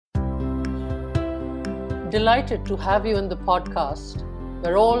Delighted to have you in the podcast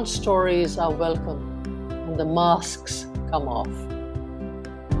where all stories are welcome and the masks come off.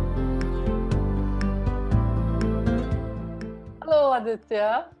 Hello,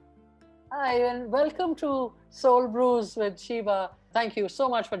 Aditya. Hi, and welcome to Soul Brews with Shiva. Thank you so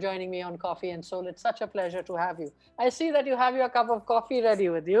much for joining me on Coffee and Soul. It's such a pleasure to have you. I see that you have your cup of coffee ready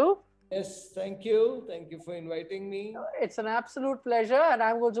with you. Yes, thank you. Thank you for inviting me. It's an absolute pleasure, and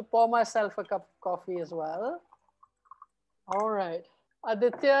I'm going to pour myself a cup of coffee as well. All right.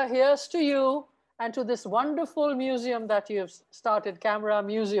 Aditya, here's to you and to this wonderful museum that you have started, Camera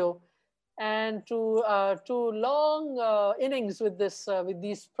Museo, and to long innings with this with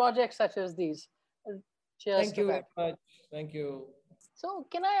these projects such as these. Cheers Thank to you very that. much. Thank you. So,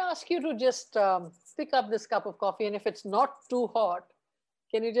 can I ask you to just pick up this cup of coffee, and if it's not too hot,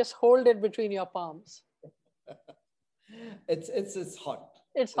 can you just hold it between your palms? It's hot.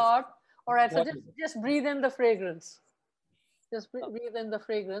 It's hot. All right. So Boiling. just breathe in the fragrance. Just breathe in the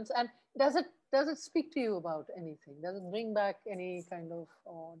fragrance. And does it speak to you about anything? Does it bring back any kind of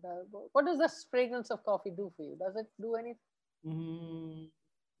what does this fragrance of coffee do for you? Does it do anything? Mm,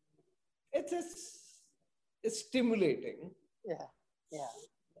 it's stimulating, Yeah, yeah,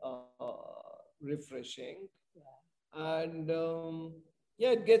 refreshing, yeah, and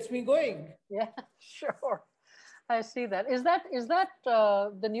yeah, it gets me going. yeah. Sure. I see that. Is that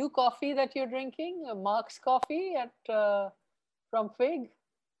the new coffee that you're drinking? Mark's coffee at from Fig?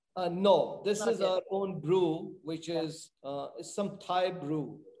 No, this Not is yet. our own brew, which Yeah. is some Thai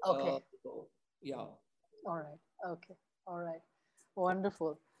brew. Okay. So, yeah. All right. Okay. All right.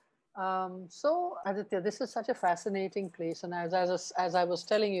 Wonderful. So, Aditya, this is such a fascinating place, and as I was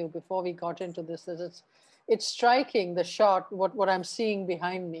telling you before we got into this, is it's striking the shot what I'm seeing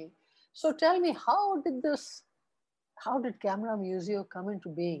behind me. So, tell me, how did Camera Museo come into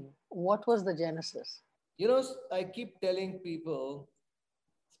being? What was the genesis? I keep telling people,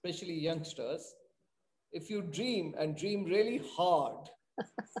 especially youngsters, if you dream and dream really hard,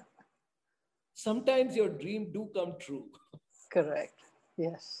 sometimes your dream do come true. Correct.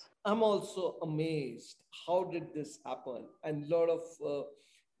 Yes. I'm also amazed. How did this happen? And lot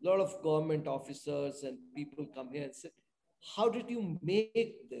of government officers and people come here and said, "How did you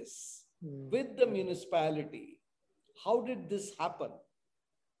make this Mm. with the municipality? How did this happen?"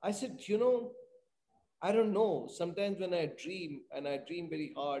 I said, I don't know. Sometimes when I dream and I dream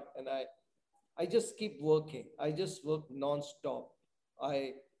very hard and I just keep working. I just work non-stop.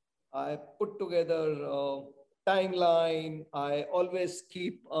 I I put together a timeline. I always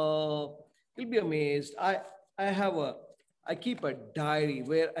keep. You'll be amazed. I keep a diary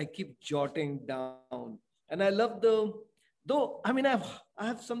where I keep jotting down, and I love the. Though I mean I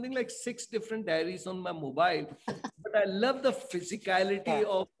have something like 6 different diaries on my mobile, but I love the physicality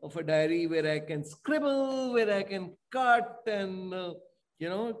Yeah. of a diary where I can scribble, where I can cut and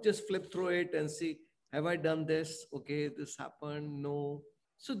just flip through it and see, have I done this? Okay, this happened. No.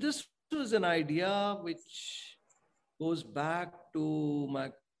 So this was an idea which goes back to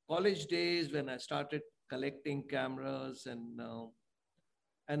my college days when I started collecting cameras and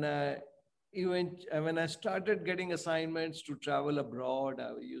even when I started getting assignments to travel abroad,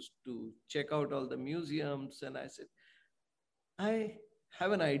 I used to check out all the museums and I said, I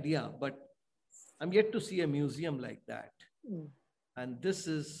have an idea, but I'm yet to see a museum like that. Mm. And this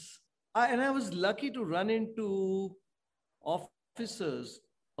is, and I was lucky to run into officers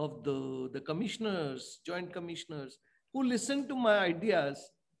of the commissioners, joint commissioners, who listened to my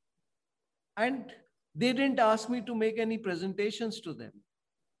ideas and they didn't ask me to make any presentations to them.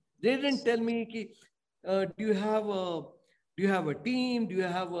 They didn't tell me, ki, do you have a team? Do you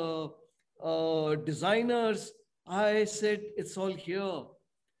have designers? I said, it's all here.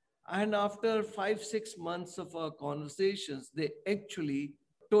 And after 5, 6 months of our conversations, they actually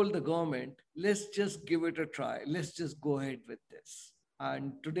told the government, let's just give it a try. Let's just go ahead with this.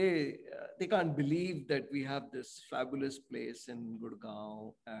 And today, they can't believe that we have this fabulous place in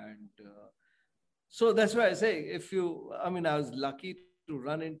Gurgaon. And so that's why I say, I was lucky to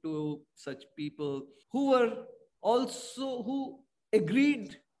run into such people who were who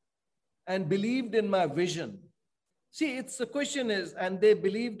agreed and believed in my vision. See, it's the question is, and they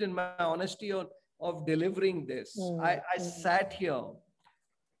believed in my honesty of delivering this. Mm. I Mm. sat here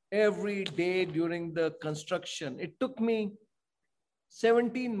every day during the construction. It took me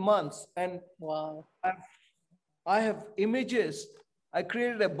 17 months, and Wow. I've, I have images. I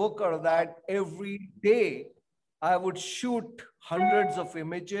created a book out of that. Every day I would shoot hundreds of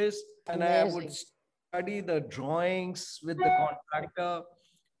images and I would Amazing. study the drawings with the contractor.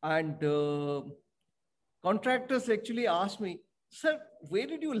 And contractors actually asked me, "Sir, where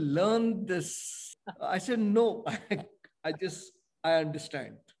did you learn this I said, no, I just, I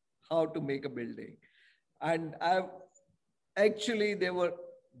understand how to make a building. And I actually, there were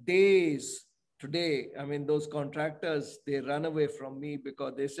days today, I mean, those contractors, they run away from me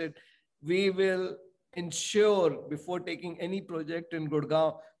because they said, we will ensure before taking any project in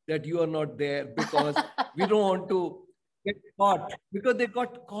Gurgaon that you are not there because we don't want to get caught because they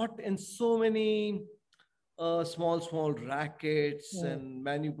got caught in so many small rackets Mm, and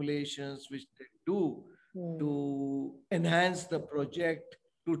manipulations which they do mm, to enhance the project,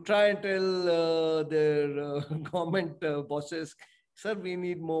 to try and tell their government bosses, sir, we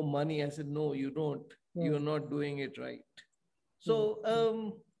need more money. I said, no, you don't. You're mm, not doing it right. mm, So, mm.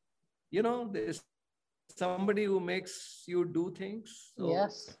 there's somebody who makes you do things. So,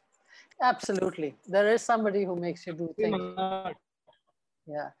 Yes, absolutely. There is somebody who makes you do pretty things. much.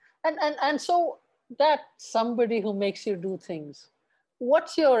 Yeah. And so that somebody who makes you do things,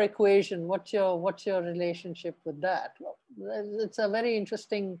 what's your equation? What's your relationship with that? Well, it's a very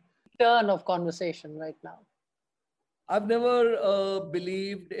interesting turn of conversation right now. I've never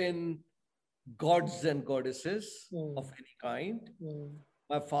believed in gods and goddesses Mm, of any kind. mm,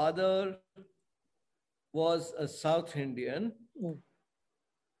 My father was a South Indian. mm.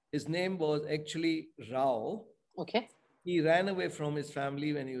 His name was actually Rao. Okay. He ran away from his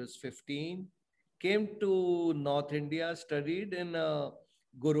family when he was 15, came to North India, studied in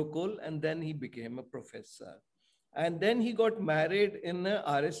Gurukul, and then he became a professor. And then he got married in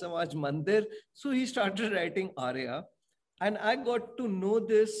Arya Samaj Mandir. So he started writing Arya. And I got to know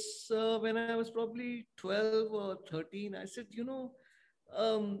this when I was probably 12 or 13. I said,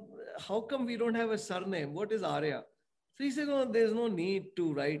 um, how come we don't have a surname? What is Arya? So he said, no, there's no need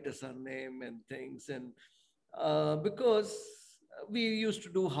to write a surname and things. And because we used to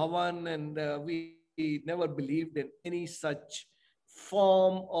do Havan and we never believed in any such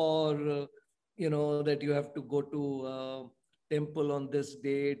form or, that you have to go to temple on this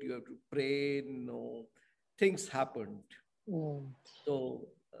date, you have to pray. No, things happened. Mm, So,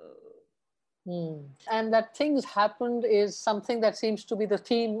 mm. And that things happened is something that seems to be the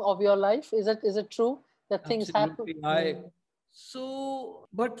theme of your life. Is it true that things happen? absolutely.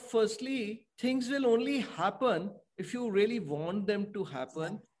 But firstly, things will only happen if you really want them to Yeah.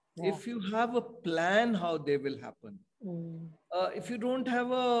 happen, Yeah. if you have a plan how they will happen. Mm, If you don't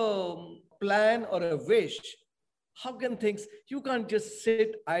have a plan or a wish, how can things, you can't just sit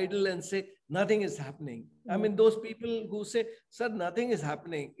idle and say, nothing is happening. I mm, mean, those people who say, sir, nothing is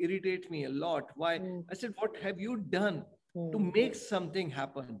happening, irritate me a lot. Why? mm, I said, what have you done to mm, make something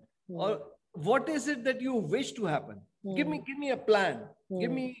happen? mm, Or what is it that you wish to happen? mm, Give me a plan.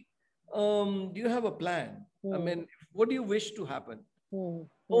 Give mm, me, do you have a plan? I mm, mean, what do you wish to happen? mm,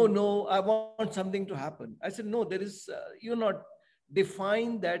 Oh mm, no, I want something to happen. I said, no, there is, you're not,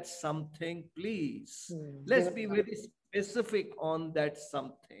 define that something, please. mm. Give Let's it be time. very specific on that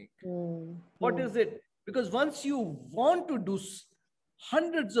something. Mm, What mm, is it? Because once you want to do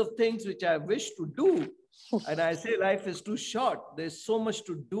hundreds of things which I wish to do, and I say life is too short, there's so much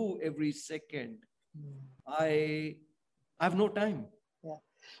to do every second. mm. I have no time. Yeah.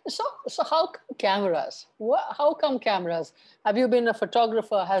 So how come cameras? How come cameras? Have you been a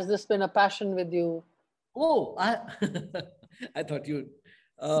photographer? Has this been a passion with you? Oh, I thought you,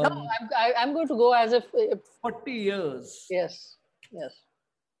 No, um, I'm going to go as if 40 years yes, yes.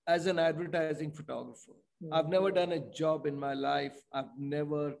 as an advertising photographer. I've Mm, never done a job in my life. I've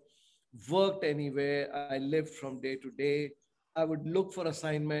never worked anywhere. I lived from day to day. I would look for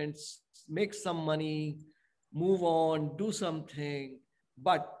assignments, make some money, move on, do something.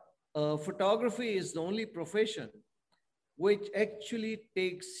 But photography is the only profession which actually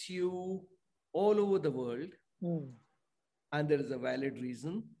takes you all over the world, mm, and there is a valid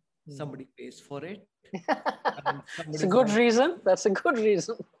reason. mm. Somebody pays for it, and It's a somebody's good gonna, reason. That's a good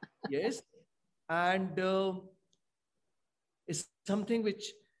reason. yes, and is something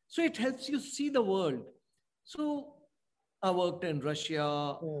which, so it helps you see the world. So I worked in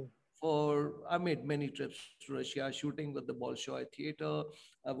Russia Mm. I made many trips to Russia shooting with the Bolshoi Theater.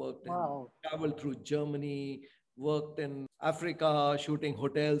 I worked in, Wow. traveled through Germany, worked in Africa shooting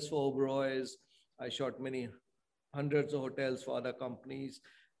hotels for Oberoi's. I shot many hundreds of hotels for other companies,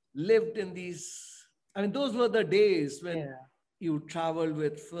 lived in these, I mean, those were the days when Yeah. you traveled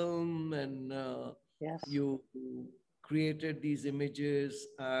with film and Yes. you created these images,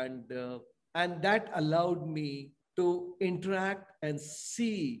 and that allowed me to interact and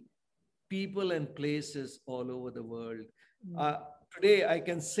see people and places all over the world. Mm. uh, Today I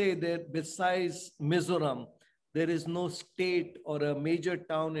can say that besides Mizoram, there is no state or a major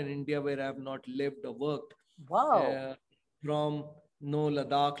town in India where I have not lived or worked. Wow. uh, from No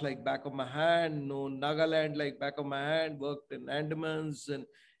Ladakh like back of my hand, no Nagaland like back of my hand. Worked in Andamans and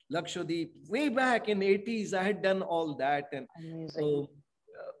Lakshadweep. Way back in 80s, I had done all that. And Amazing.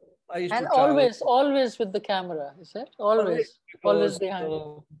 uh, I used to And travel always with the camera, is it? always Always because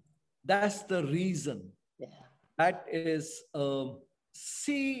behind. that's the reason. Yeah. That is,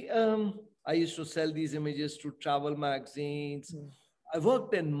 see, I used to sell these images to travel magazines. Mm. I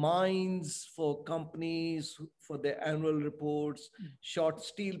worked in mines for companies for their annual reports, shot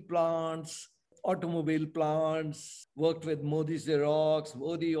steel plants, automobile plants, worked with Modi Xerox,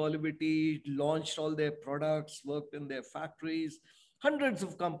 Modi Olivity, launched all their products, worked in their factories. Hundreds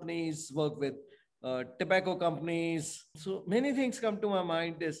of companies work with tobacco companies. So many things come to my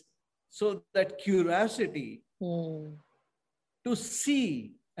mind is so that curiosity Mm. to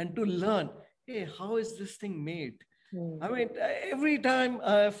see and to learn, hey, how is this thing made? Mm. I mean, every time,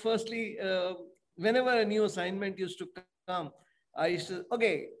 firstly, whenever a new assignment used to come, I used to,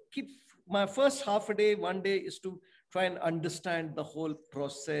 okay, keep my first half a day, one day is to try and understand the whole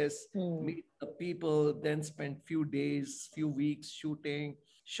process, Mm. meet the people, then spend few days, few weeks shooting,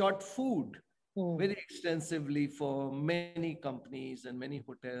 shot food Mm. very extensively for many companies and many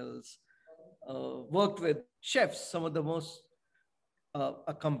hotels, worked with chefs, some of the most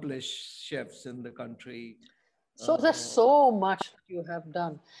accomplished chefs in the country. So there's Uh, so much that you have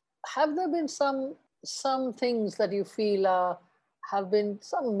done. Have there been some things that you feel have been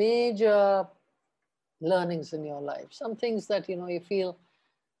some major learnings in your life? Some things that you feel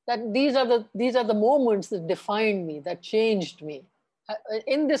that these are the moments that defined me, that changed me.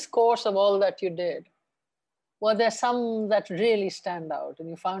 In this course of all that you did, were there some that really stand out and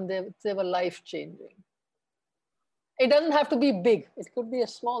you found they were life changing? It doesn't have to be big. It could be a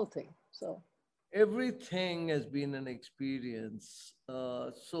small thing. So. Everything has been an experience.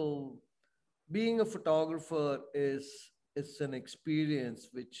 So being a photographer is it's an experience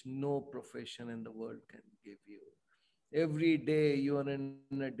which no profession in the world can give you. Every day you are in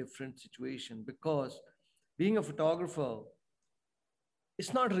a different situation because being a photographer,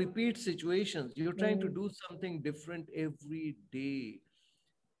 it's not repeat situations. You're trying to Mm. do something different every day.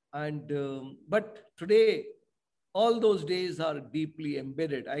 And but today all those days are deeply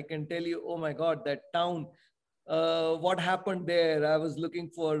embedded. I can tell you, oh my God, that town, what happened there? I was looking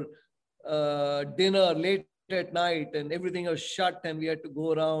for dinner late at night and everything was shut and we had to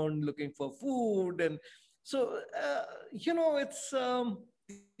go around looking for food. And so,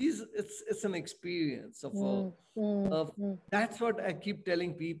 it's an experience Mm. Mm. of Mm. that's what I keep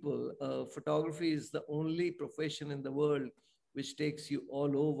telling people. Photography is the only profession in the world which takes you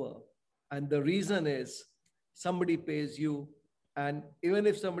all over. And the reason is somebody pays you. And even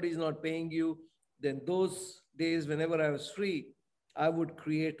if somebody is not paying you, then those days, whenever I was free, I would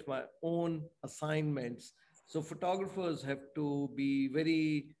create my own assignments. So photographers have to be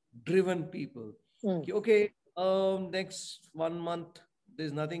very driven people. Mm. Okay, next 1 month,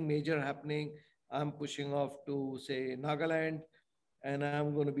 there's nothing major happening. I'm pushing off to say Nagaland, and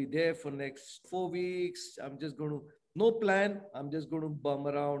I'm going to be there for next 4 weeks. I'm just going to no plan. I'm just going to bum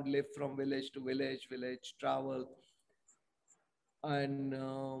around, live from village to village, village travel, and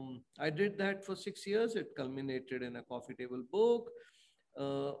I did that for 6 years. It culminated in a coffee table book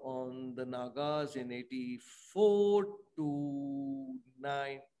on the Nagas in 84 to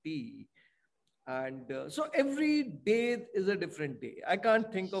 90. And so every day is a different day. I can't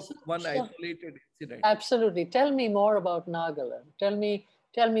think of one So, isolated incident. absolutely. Tell me more about Nagaland. Tell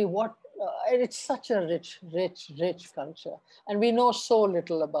me what. It's such a rich culture, and we know so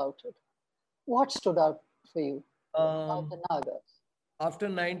little about it. What stood out for you about Um, the Nagas? After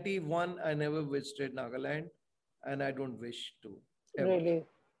 91, I never visited Nagaland, and I don't wish to ever. Really,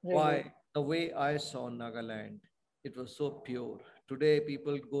 really. Why? The way I saw Nagaland, it was so pure. Today,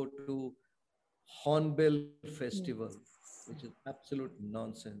 people go to Hornbill Festival, Mm. which is absolute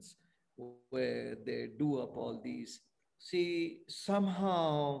nonsense, where they do up all these. See,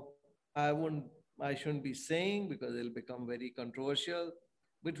 somehow I shouldn't be saying because it'll become very controversial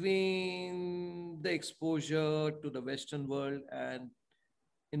between the exposure to the Western world and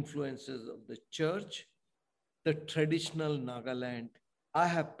influences of the church, the traditional Nagaland. I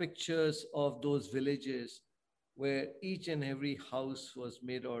have pictures of those villages where each and every house was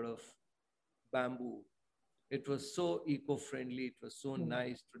made out of bamboo. It was so eco friendly, it was so Mm.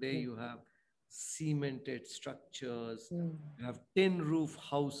 nice. Today Mm. you have cemented structures, Mm. you have tin roof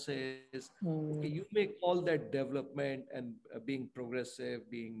houses. Okay, you Mm. make all that development and being progressive,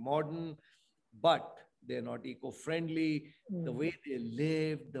 being modern, but they're not eco friendly. The Mm. way they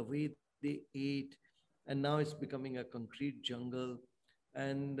live, the way they ate, and now it's becoming a concrete jungle.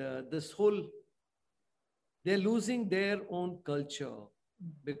 And this whole They're losing their own culture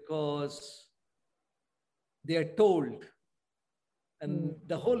because they are told, and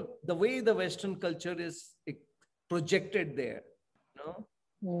the way the Western culture is projected there, you know.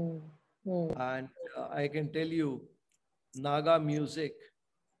 Mm. Mm. And I can tell you, Naga music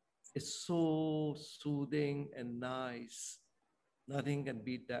is so soothing and nice. Nothing can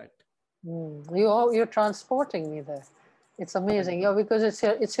beat that. You're transporting me there. It's Thank amazing. you. Yeah, because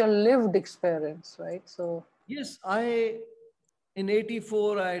it's your lived experience, right? So, Yes, I in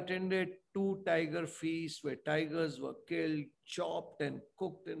 '84 I attended two tiger feasts where tigers were killed, chopped, and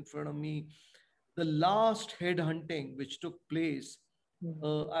cooked in front of me. The last head hunting which took place,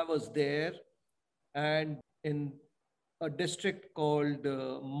 I was there, and in a district called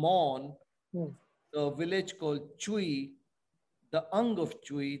Mon, mm, a village called Chui, the Ang of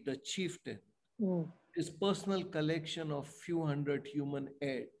Chui, the chieftain, mm, his personal collection of few hundred human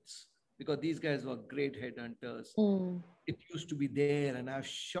heads, because these guys were great headhunters. mm, It used to be there, and I've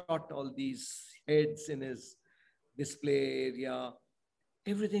shot all these heads in his display area.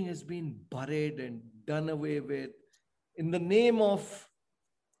 Everything has been buried and done away with in the name of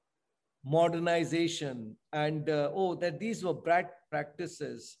modernization, and oh, that these were bad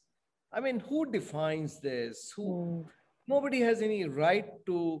practices. I mean, who defines this? Who? mm, Nobody has any right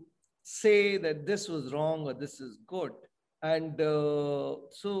to say that this was wrong or this is good. And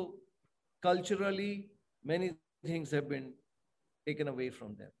so culturally, many things have been taken away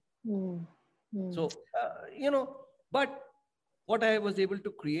from them. mm, mm, So, but what I was able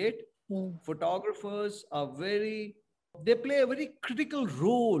to create, mm, photographers are they play a very critical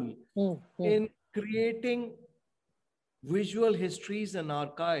role mm, mm, in creating visual histories and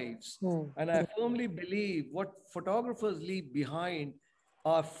archives. mm, And I firmly believe what photographers leave behind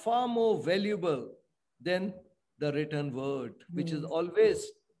are far more valuable than the written word, which is mm. always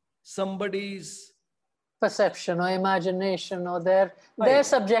somebody's Perception or imagination or their right.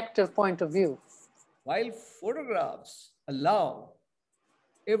 subjective point of view. While photographs allow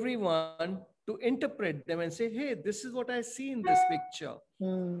everyone to interpret them and say, hey, this is what I see in this picture.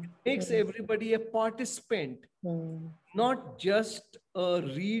 Mm, Makes everybody a participant, mm. not just a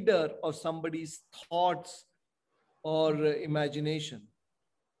reader of somebody's thoughts or imagination.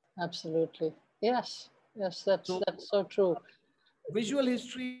 Absolutely. Yes. Yes, that's So, that's so true. visual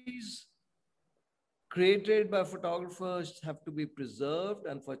histories created by photographers have to be preserved.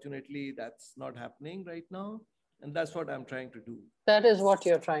 Unfortunately, that's not happening right now. And that's what I'm trying to do. That is what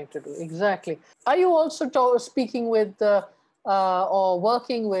you're trying to do. Exactly. Are you also speaking with or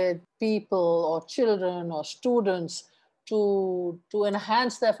working with people or children or students to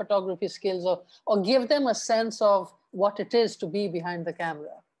enhance their photography skills or give them a sense of what it is to be behind the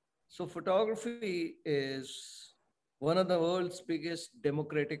camera? So, photography is one of the world's biggest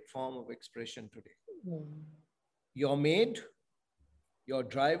democratic form of expression today. Mm, Your maid, your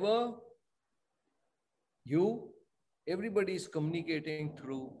driver, you, everybody is communicating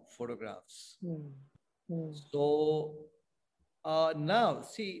through photographs. mm, mm, So, now,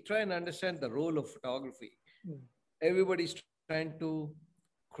 see, try and understand the role of photography. mm, Everybody's trying to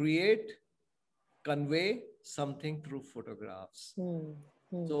create, convey something through photographs. mm,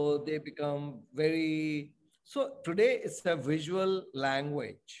 mm, So they become very, so today it's a visual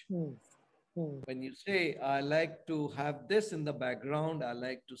language. mm, mm, When you say, I like to have this in the background, I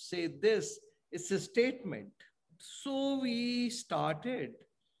like to say this, it's a statement. So we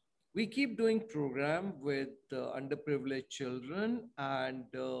keep doing program with underprivileged children, and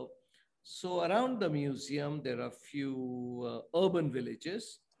so around the museum there are few urban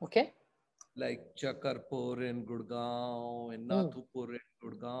villages okay. like Chakarpur in Gurgaon and Mm, Nathupur in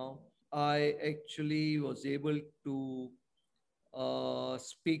Gurgaon. I actually was able to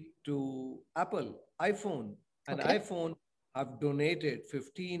speak to Apple iPhone. An okay. iPhone have donated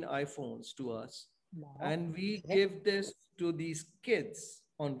 15 iPhones to us, Wow. and we Okay. give this to these kids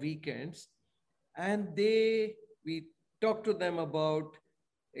on weekends, and we talk to them about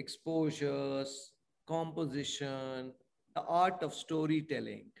exposures, composition, the art of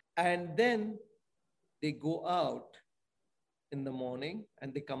storytelling. And then they go out in the morning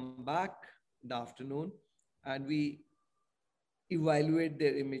and they come back in the afternoon, and we evaluate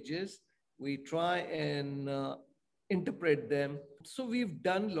their images. We try and interpret them. So we've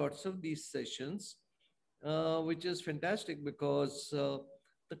done lots of these sessions, which is fantastic because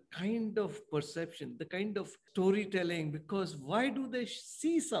the kind of perception, the kind of storytelling, because why do they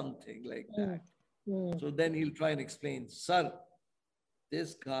see something like Mm, that? mm, So then he'll try and explain, sir,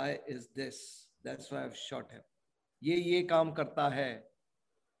 this guy is this. That's why I've shot him. ये काम करता है,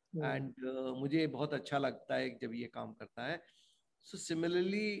 mm, and मुझे बहुत अच्छा लगता है जब ये काम करता है. So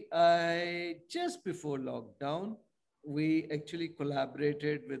similarly, I just before lockdown, we actually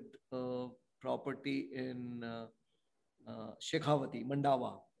collaborated with a property in Shekhawati,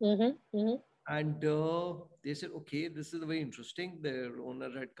 Mandawa. Mm-hmm. Mm-hmm. And they said, okay, this is very interesting. Their owner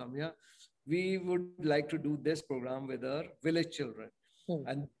had come here. We would like to do this program with our village children. Mm.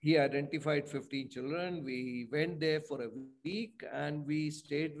 And he identified 15 children. We went there for a week and we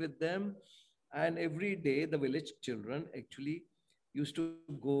stayed with them. And every day, the village children actually used to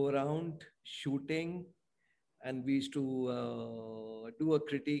go around shooting, and we used to do a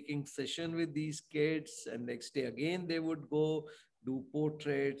critiquing session with these kids. And next day again they would go do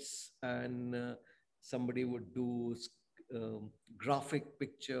portraits, and somebody would do graphic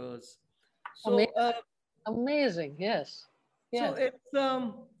pictures. Ama- so Amazing. Yes. so Yes.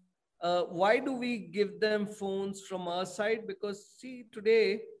 it's why do we give them phones from our side? Because see,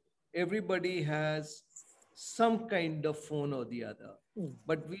 today everybody has some kind of phone or the other, Mm.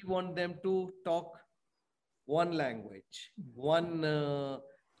 but we want them to talk one language, one.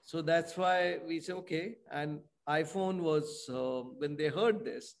 So that's why we say okay. And iPhone was when they heard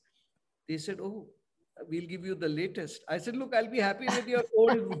this, they said, "Oh, we'll give you the latest." I said, "Look, I'll be happy with your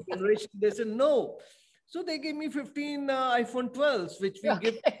old generation." They said, "No." So they gave me 15 iPhone 12s, which we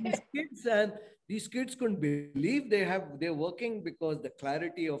give to these Okay. kids, and these kids couldn't believe they're working because the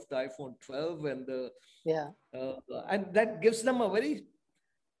clarity of the iPhone 12 and the Yeah. uh, and that gives them a very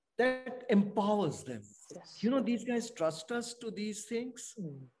that empowers them. You know, Yes. these guys trust us to these things.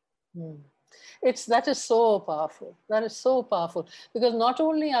 Mm. Mm. It's that is so powerful. That is so powerful because not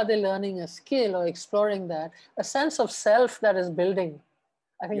only are they learning a skill or exploring that, a sense of self that is building.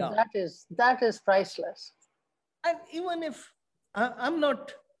 I think Yeah. that is priceless. And even if I'm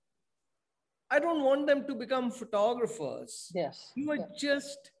not, I don't want them to become photographers. Yes. You are Yeah.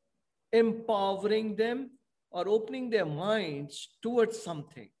 just empowering them or opening their minds towards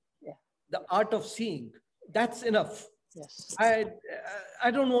something. Yeah. The art of seeing. That's enough. Yes. I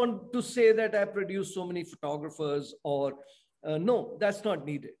I don't want to say that I produce so many photographers or no, that's not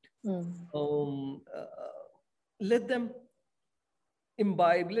needed. Mm. Um, let them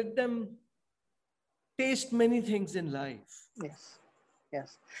imbibe, let them taste many things in life. Yes.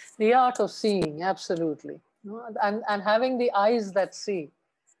 Yes. The art of seeing, absolutely. No, and having the eyes that see.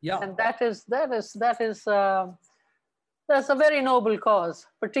 Yeah. And that's a very noble cause,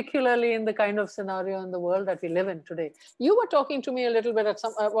 particularly in the kind of scenario in the world that we live in today. You were talking to me a little bit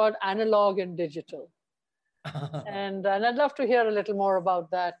about analog and digital, and I'd love to hear a little more about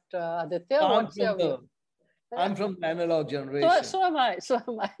that, Aditya. I'm What's from your view? the Yeah. I'm from the analog So generation. so am I. So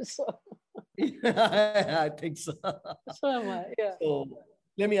am I. I think so. So am I. Yeah. So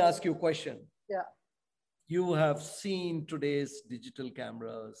let me ask you a question. Yeah. You have seen today's digital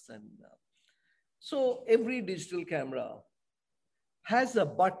cameras, and so every digital camera has a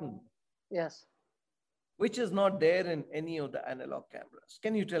button Yes. which is not there in any of the analog cameras.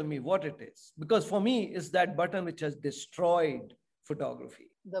 Can you tell me what it is? Because for me, it's that button which has destroyed photography.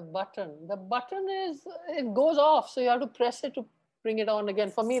 The button. The button is it goes off, so you have to press it to bring it on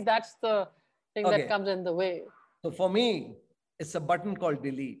again. For me, that's the thing that Okay. comes in the way. So for me, it's a button called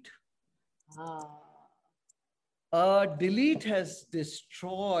delete. Ah. Delete has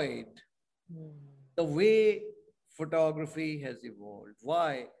destroyed Mm. the way photography has evolved.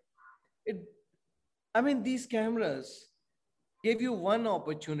 Why? It, I mean, these cameras gave you one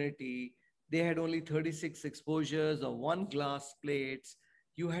opportunity. They had only 36 exposures or one glass plates.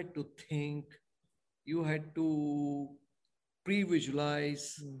 You had to think, you had to pre visualize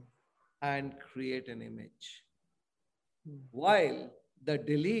Mm. and create an image. Mm. While the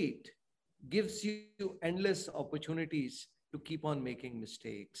delete gives you endless opportunities to keep on making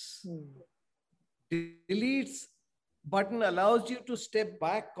mistakes. Mm. Deletes button allows you to step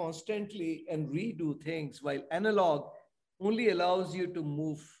back constantly and redo things, while analog only allows you to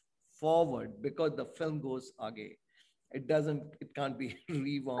move forward because the film goes again. It can't be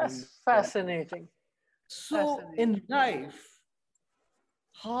rewound. That's fascinating. So in Fascinating. life,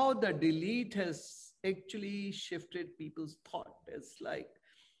 how the delete has actually shifted people's thought is like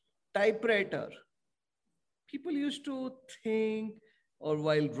typewriter. People used to think, or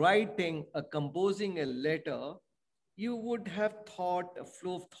while writing or composing a letter, you would have thought, a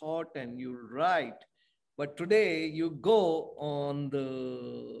flow of thought, and you write. But today, you go on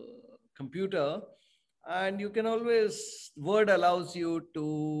the computer and you can always, Word allows you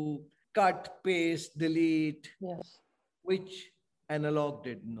to cut, paste, delete, Yes. which analog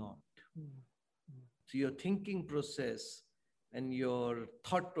did not. Mm. So your thinking process and your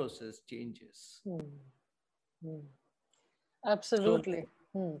thought process changes. Mm. Mm. So Absolutely.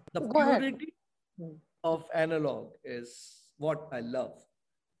 Mm. the Go ahead. purity Mm. of analog is what I love,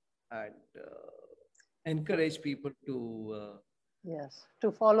 and encourage people to. Yes,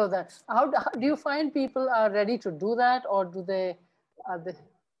 to follow that. How do you find people are ready to do that, or do they? Are they?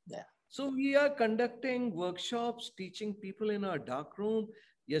 Yeah. So we are conducting workshops, teaching people in our dark room.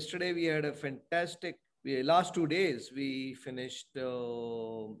 Yesterday we had a fantastic. Last 2 days we finished.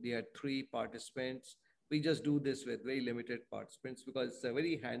 We had 3 participants. We just do this with very limited participants because it's a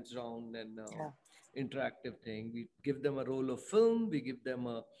very hands-on and Yeah. interactive thing. We give them a roll of film. We give them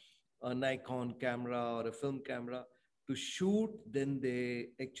a Nikon camera or a film camera to shoot. Then they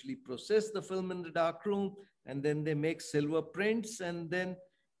actually process the film in the dark room, and then they make silver prints, and then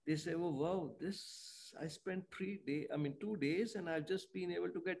they say, oh, wow, this, I spent 3 days, 2 days, and I've just been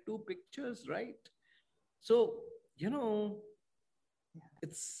able to get 2 pictures, right? So, you know,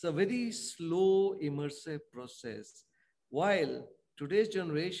 it's a very slow, immersive process. While today's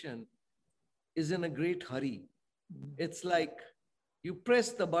generation is in a great hurry, it's like you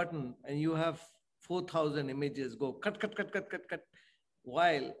press the button and you have 4,000 images go cut, cut, cut, cut, cut, cut.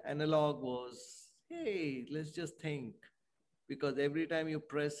 While analog was, hey, let's just think, because every time you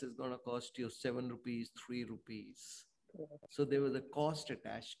press is going to cost you 7 rupees, 3 rupees. Correct. So there was a cost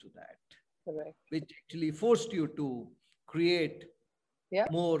attached to that, Correct. which actually forced you to create Yeah.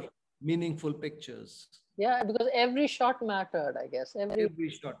 more meaningful pictures. Yeah, because every shot mattered, I guess. Every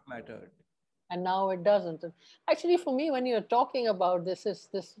shot mattered. And now it doesn't. And actually, for me, when you're talking about this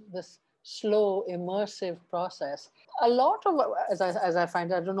slow, immersive process, a lot of as I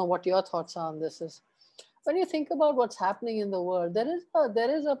find, I don't know what your thoughts are on this is when you think about what's happening in the world,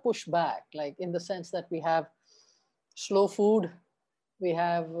 there is a pushback, like in the sense that we have slow food, we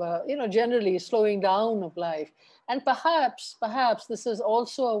have generally slowing down of life, and perhaps this is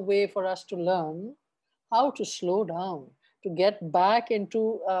also a way for us to learn how to slow down, to get back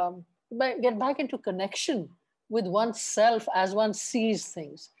into connection with oneself as one sees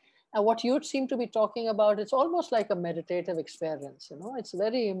things. And what you seem to be talking about, it's almost like a meditative experience. It's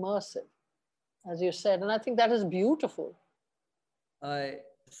very immersive, as you said, and I think that is beautiful.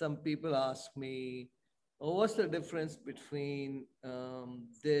 Some people ask me, oh, what's the difference between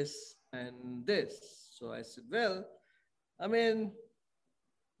this and this? So I said, well, I mean,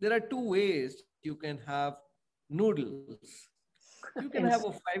 there are 2 ways you can have noodles. You can have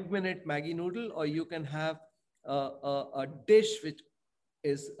a Yes. 5-minute Maggie noodle, or you can have a dish which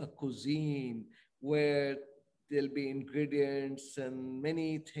is a cuisine where there'll be ingredients and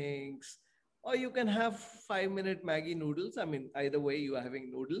many things. Or you can have 5-minute Maggie noodles. I mean, either way, you are having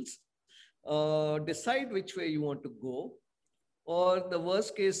noodles. Decide which way you want to go. Or the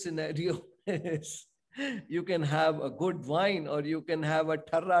worst case scenario is you can have a good wine, or you can have a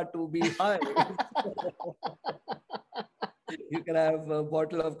tarra to be high. You can have a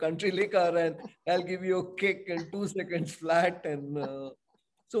bottle of country liquor and I'll give you a kick in 2 seconds flat. And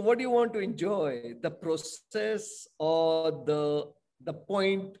so, what do you want to enjoy? The process or the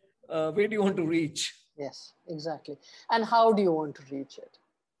point? Where do you want to reach? Yes, exactly. And how do you want to reach it?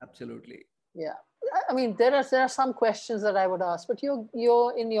 Absolutely. Yeah. I mean, there are some questions that I would ask, but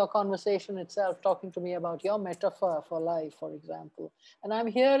you're in your conversation itself talking to me about your metaphor for life, for example, and I'm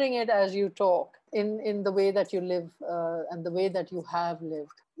hearing it as you talk in the way that you live and the way that you have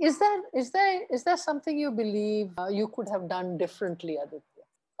lived. Is there something you believe you could have done differently, Aditya?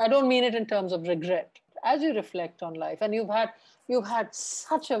 I don't mean it in terms of regret. As you reflect on life, and you've had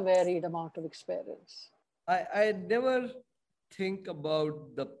such a varied amount of experience. I never think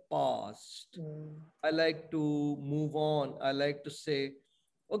about the past. Mm. I like to move on. I like to say,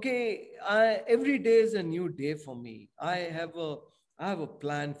 okay, every day is a new day for me. I have a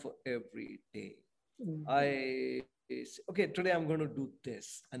plan for every day. Mm. Okay, today I'm going to do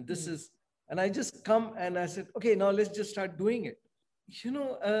this, and this Mm. is, and I just come and I said, okay, now let's just start doing it. You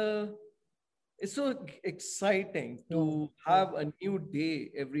know, it's so exciting Yeah. to Yeah. have a new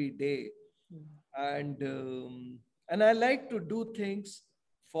day every day, Mm. and I like to do things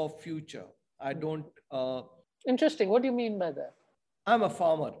for future. I Mm. don't. Interesting. What do you mean by that? I'm a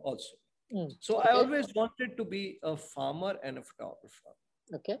farmer also, Mm. so I Okay. always wanted to be a farmer and a photographer,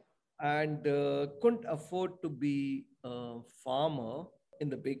 Okay. and couldn't afford to be a farmer in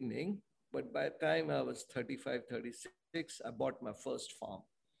the beginning. But by the time I was 35, 36, I bought my first farm,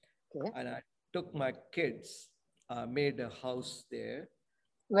 Okay. and I took my kids, made a house there.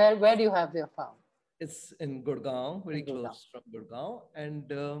 Where do you have your farm? It's in Gurgaon, very In Gurgaon. close from Gurgaon,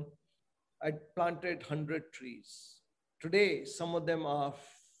 and I planted 100 trees. Today, some of them are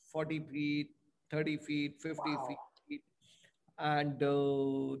 40 feet, 30 feet, 50 Wow. feet. And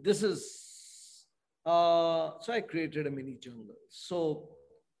this is, so I created a mini jungle. So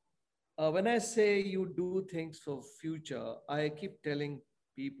when I say you do things for future, I keep telling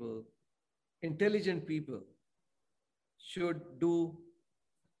people, intelligent people should do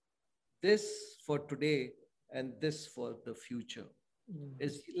this for today and this for the future. Mm.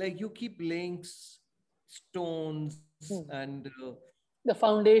 It's like you keep laying stones Mm. and The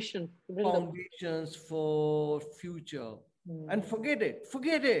foundation, build up. foundations for future, and Mm.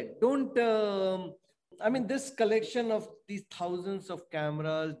 forget it, don't I mean, this collection of these thousands of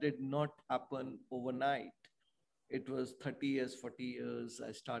cameras did not happen overnight. It was 30 years, 40 years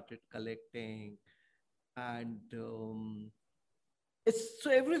I started collecting. And it's, so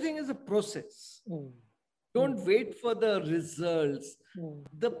everything is a process. Mm. Mm. Don't wait for the results. Mm.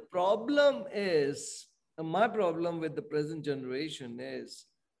 The problem is, my problem with the present generation is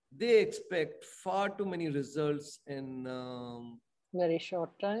they expect far too many results in Very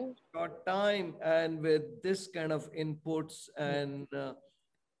short time. short time, and with this kind of inputs. Mm. And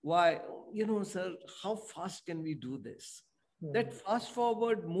why, sir, how fast can we do this? That Mm. fast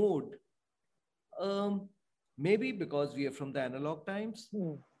forward mode, um, maybe because we are from the analog times,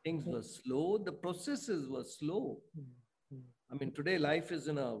 Mm. things Mm. were slow, the processes were slow. Mm. Mm. I mean, today life is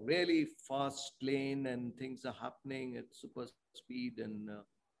in a really fast lane and things are happening at super speed. And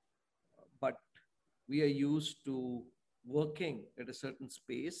but we are used to working at a certain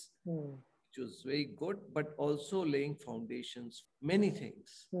space, Mm. which was very good, but also laying foundations, many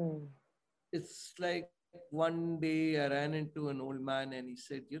things. Mm. It's like one day I ran into an old man and he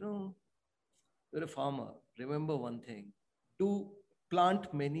said, you're a farmer. Remember one thing, do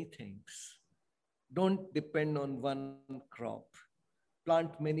plant many things. Don't depend on one crop.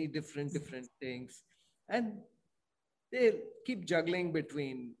 Plant many different things. And they keep juggling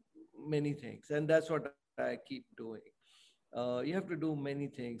between many things. And that's what I keep doing. You have to do many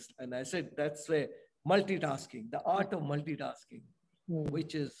things. And I said, that's where multitasking, the art of multitasking, Mm.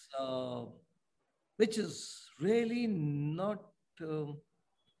 which is uh, which is really not.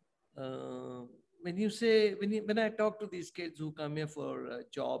 Um, when you say when I talk to these kids who come here for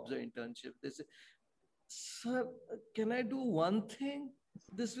jobs or internship, they say, "Sir, can I do one thing?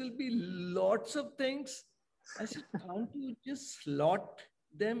 This will be lots of things." I said, "Can't you just slot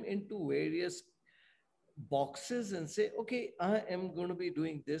them into various boxes and say, okay, I am going to be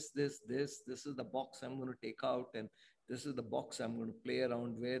doing this, this, this. This is the box I'm going to take out, and this is the box I'm going to play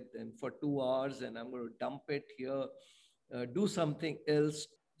around with, and for 2 hours, and I'm going to dump it here, do something else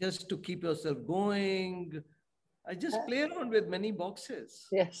just to keep yourself going." I just play around with many boxes.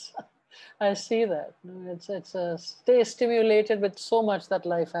 Yes, I see that. No, it's a stay stimulated with so much that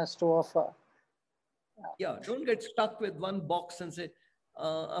life has to offer. Yeah, don't get stuck with one box and say,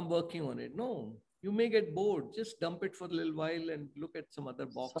 I'm working on it. No, you may get bored. Just dump it for a little while and look at some other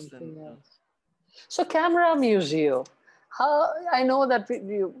box. And Something else. So, Camera Museo. How I know that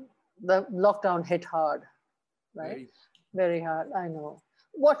the lockdown hit hard, right? very, Very hard. I know.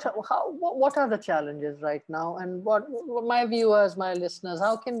 What are the challenges right now, and what my viewers, my listeners,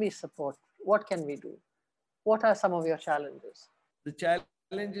 how can we support? What can we do? What are some of your challenges? the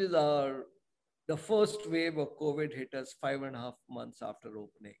challenges are, the first wave of COVID hit us 5.5 months after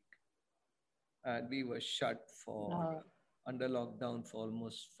opening. And we were shut for Uh, under lockdown for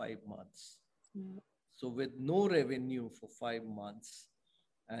almost 5 months. mm. So with no revenue for 5 months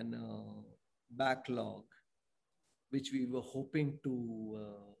and backlog, which we were hoping to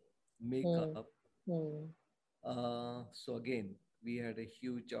make Mm. up. Mm. So again, we had a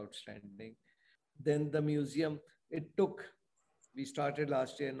huge outstanding. Then the museum, it took, we started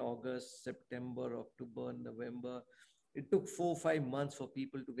last year in August, September, October, November. It took 4 or 5 months for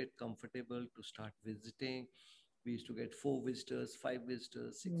people to get comfortable to start visiting. We used to get 4 visitors, 5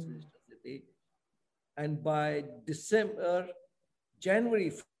 visitors, six Mm. visitors a day. And by December,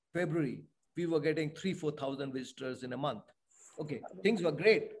 January, February, we were getting 3,000 4,000 visitors in a month. Okay, things were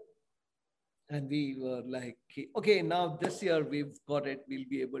great. And we were like, okay, now this year we've got it. We'll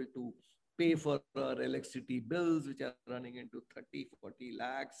be able to pay for our electricity bills, which are running into 30, 40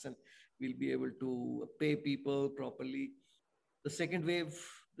 lakhs, and we'll be able to pay people properly. The second wave,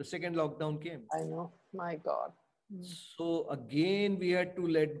 the second lockdown came. I know. My God. Mm. So again, we had to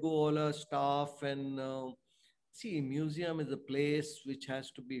let go all our staff. And see, museum is a place which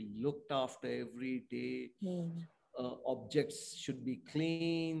has to be looked after every day. Mm. Objects should be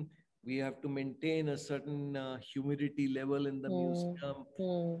clean. We have to maintain a certain humidity level in the Mm. museum.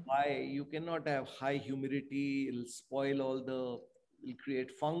 Mm. Why? You cannot have high humidity. It'll spoil it'll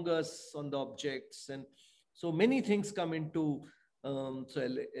create fungus on the objects. And so many things come into,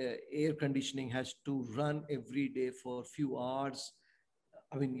 air conditioning has to run every day for a few hours.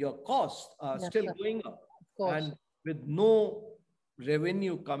 I mean, your costs are Yes, still sir. going up. Of course. And with no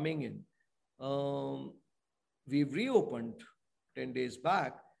revenue coming in, Um, we've reopened 10 days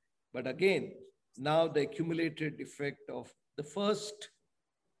back, but again, now the accumulated effect of the first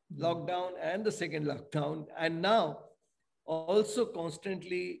lockdown and the second lockdown, and now also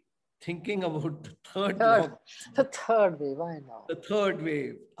constantly thinking about the third Third, lockdown, the third wave, I know. the third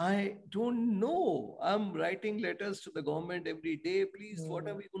wave. I don't know. I'm writing letters to the government every day. Please, what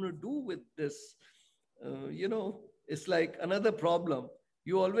are Mm. we going to do with this? It's like another problem.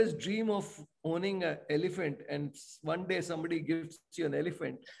 You always dream of owning an elephant, and one day somebody gives you an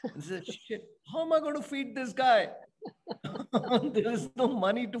elephant and says, "Shit, how am I going to feed this guy? There is no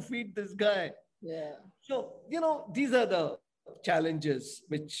money to feed this guy." Yeah. So, these are the challenges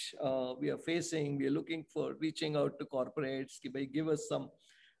which we are facing. We are looking for reaching out to corporates, ki, bhai, give us some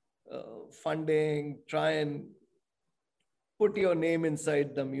funding, try and put your name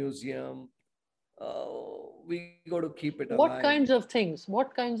inside the museum. We got to keep it alive. What kinds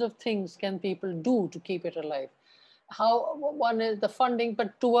of things can people do to keep it alive? How, one is the funding,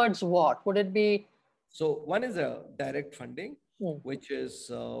 but towards what? Would it be? So one is a direct funding, Mm. which is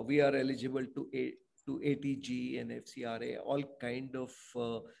we are eligible to ATG and FCRA, all kind of.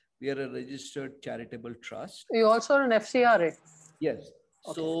 We are a registered charitable trust. You also are an FCRA. Yes.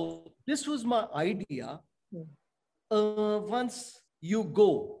 Okay. So this was my idea. Mm. Once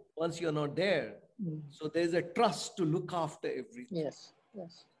you're not there, Mm. so there's a trust to look after everything. Yes.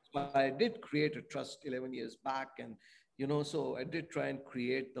 Yes. So I did create a trust 11 years back, and so I did try and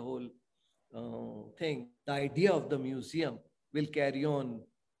create the whole thing. The idea of the museum will carry on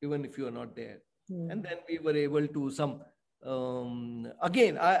even if you are not there. Mm. And then we were able to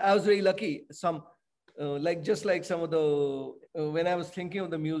again, I was very lucky. Just like some of the, when I was thinking of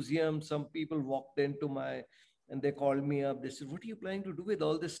the museum, some people walked into and they called me up. They said, "What are you planning to do with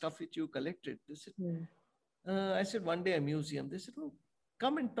all this stuff which you collected?" They said, Mm. I said, "One day a museum." They said, "Oh,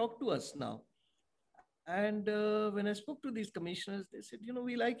 come and talk to us now." And when I spoke to these commissioners, they said,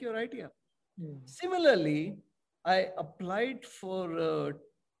 "We like your idea." Mm. Similarly, I applied for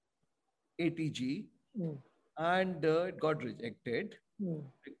ATG, Mm. and it got rejected Mm.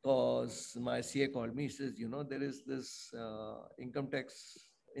 because my CA called me. He says, there is this income tax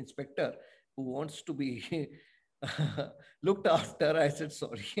inspector who wants to be looked after. I said,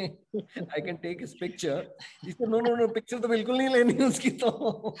 "Sorry, I can take his picture." He said, "No, no, no, picture to bilkul nahi leni uski to."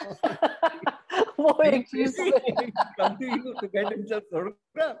 वो He's एक चीज crazy. He's come to you to get himself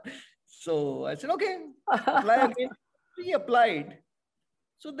photographed. So I said, "Okay, apply again." He applied.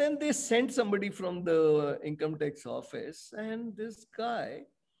 So then they sent somebody from the income tax office, and this guy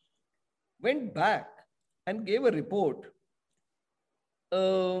went back and gave a report.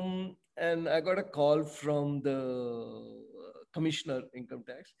 And I got a call from the commissioner income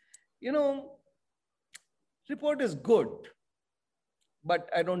tax. Report is good, but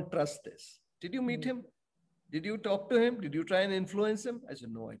I don't trust this. Did you meet him? Did you talk to him? Did you try and influence him? I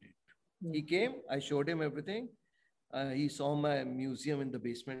said, "No, I didn't." He came, I showed him everything. He saw my museum in the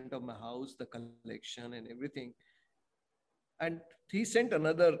basement of my house, the collection and everything. And he sent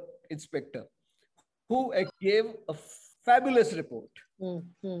another inspector who gave a fabulous report. Mm.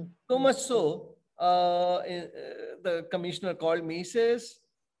 Mm. So much so, the commissioner called me. He says,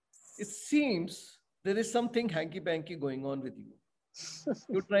 "It seems there is something hanky-panky going on with you.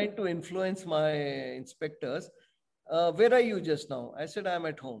 You're trying to influence my inspectors. Where are you just now?" I said, "I'm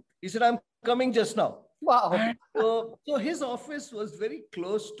at home." He said, "I'm coming just now." Wow. And so his office was very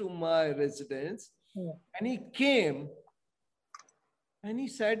close to my residence. Mm. And he came and he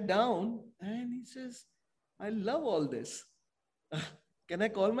sat down and he says, "I love all this. Can I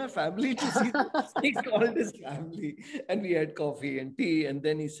call my family to see this?" He called his family and we had coffee and tea. And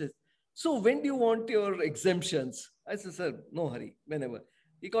then he says, "So when do you want your exemptions?" I said, "Sir, no hurry, whenever."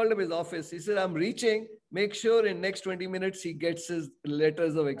 He called up his office. He said, "I'm reaching. Make sure in next 20 minutes he gets his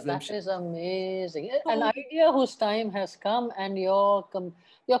letters of That exemption." is amazing. An So idea whose time has come, and your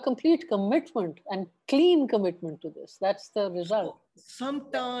complete commitment and clean commitment to this. That's the result. So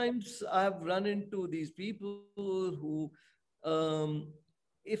sometimes I've run into these people who,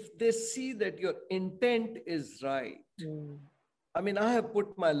 if they see that your intent is right, Mm. I mean, I have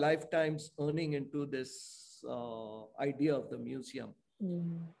put my lifetime's earning into this idea of the museum.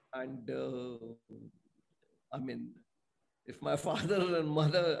 Mm. And I mean, if my father and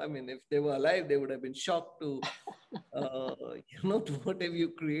mother, I mean, if they were alive, they would have been shocked to what have you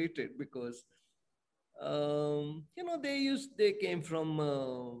created, because they came from,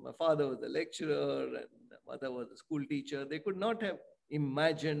 my father was a lecturer and my mother was a school teacher. They could not have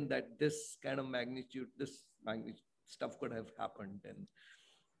imagined that this magnitude stuff could have happened. And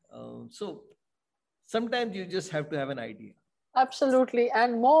so sometimes you just have to have an idea. Absolutely.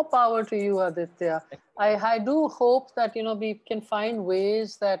 And more power to you, Aditya. I do hope that, we can find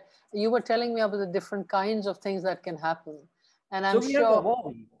ways that you were telling me about the different kinds of things that can happen. And So I'm we have a sure.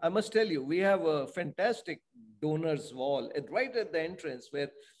 wall. I must tell you, we have a fantastic donors wall right at the entrance where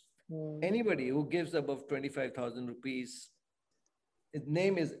Hmm. anybody who gives above 25,000 rupees, his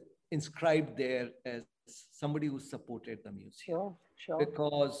name is inscribed there as somebody who supported the museum. Sure, sure.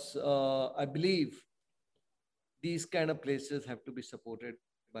 Because I believe these kind of places have to be supported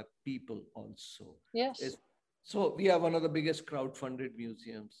by people also. It's, Yes. so we have one of the biggest crowd-funded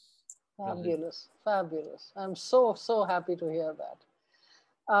museums present. Fabulous. Fabulous. I'm so, so happy to hear that.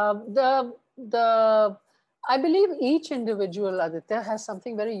 The I believe each individual, Aditya, has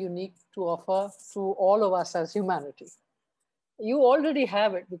something very unique to offer to all of us as humanity. You already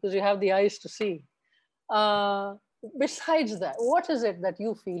have it because you have the eyes to see. Uh, Besides that, what is it that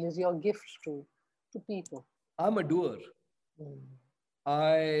you feel is your gift to people? I'm a doer. Mm.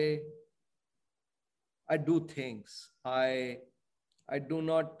 I I do things. I do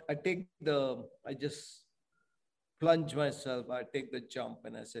not. I take the. I just plunge myself. I take the jump,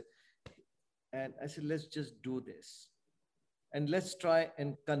 and I said, let's just do this, and let's try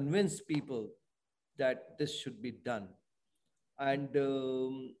and convince people that this should be done. And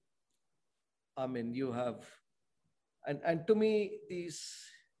I mean, you have, and to me, these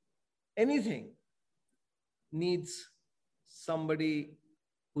anything needs somebody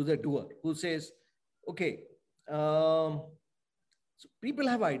who's a doer who says, okay, so people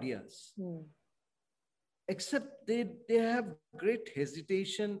have ideas, Mm. except they have great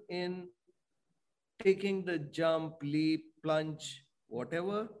hesitation in taking the jump, leap, plunge,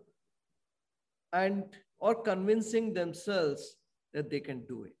 whatever, and or convincing themselves that they can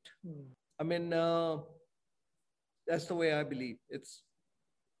do it. Mm. I mean, that's the way I believe. It's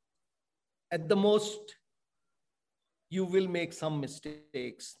at the most you will make some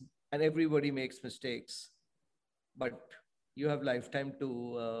mistakes, and everybody makes mistakes, but you have lifetime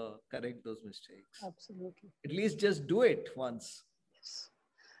to correct those mistakes. Absolutely. At least just do it once. Yes,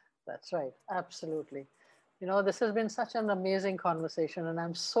 that's right. Absolutely. This has been such an amazing conversation, and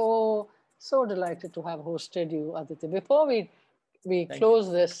I'm so, so delighted to have hosted you, Aditya. Before we Thank you.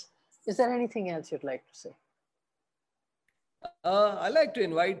 close this, is there anything else you'd like to say? I'd like to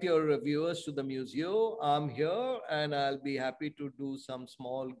invite your viewers to the museum. I'm here and I'll be happy to do some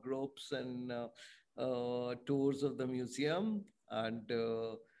small groups and tours of the museum and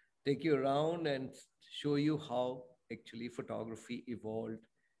take you around and show you how actually photography evolved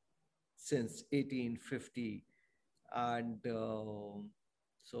since 1850. And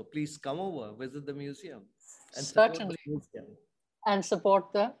so please come over, visit the museum and support the Certainly. museum. And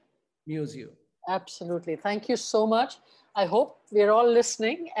support the. Museum. Absolutely. Thank you so much. I hope we're all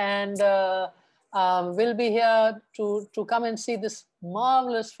listening, and we'll be here to come and see this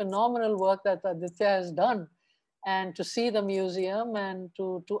marvelous, phenomenal work that Aditya has done, and to see the museum and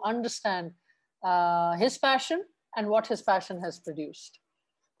to understand his passion and what his passion has produced.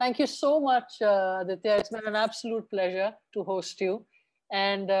 Thank you so much, Aditya. It's been an absolute pleasure to host you.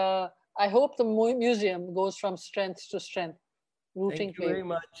 And I hope the museum goes from strength to strength, rooting Thank for you you. very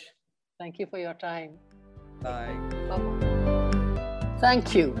much. Thank you for your time. Bye. Bye-bye.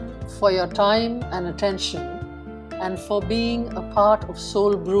 Thank you for your time and attention, and for being a part of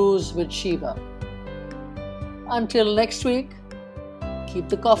Soul Brews with Shiva. Until next week, keep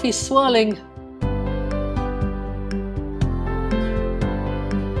the coffee swirling.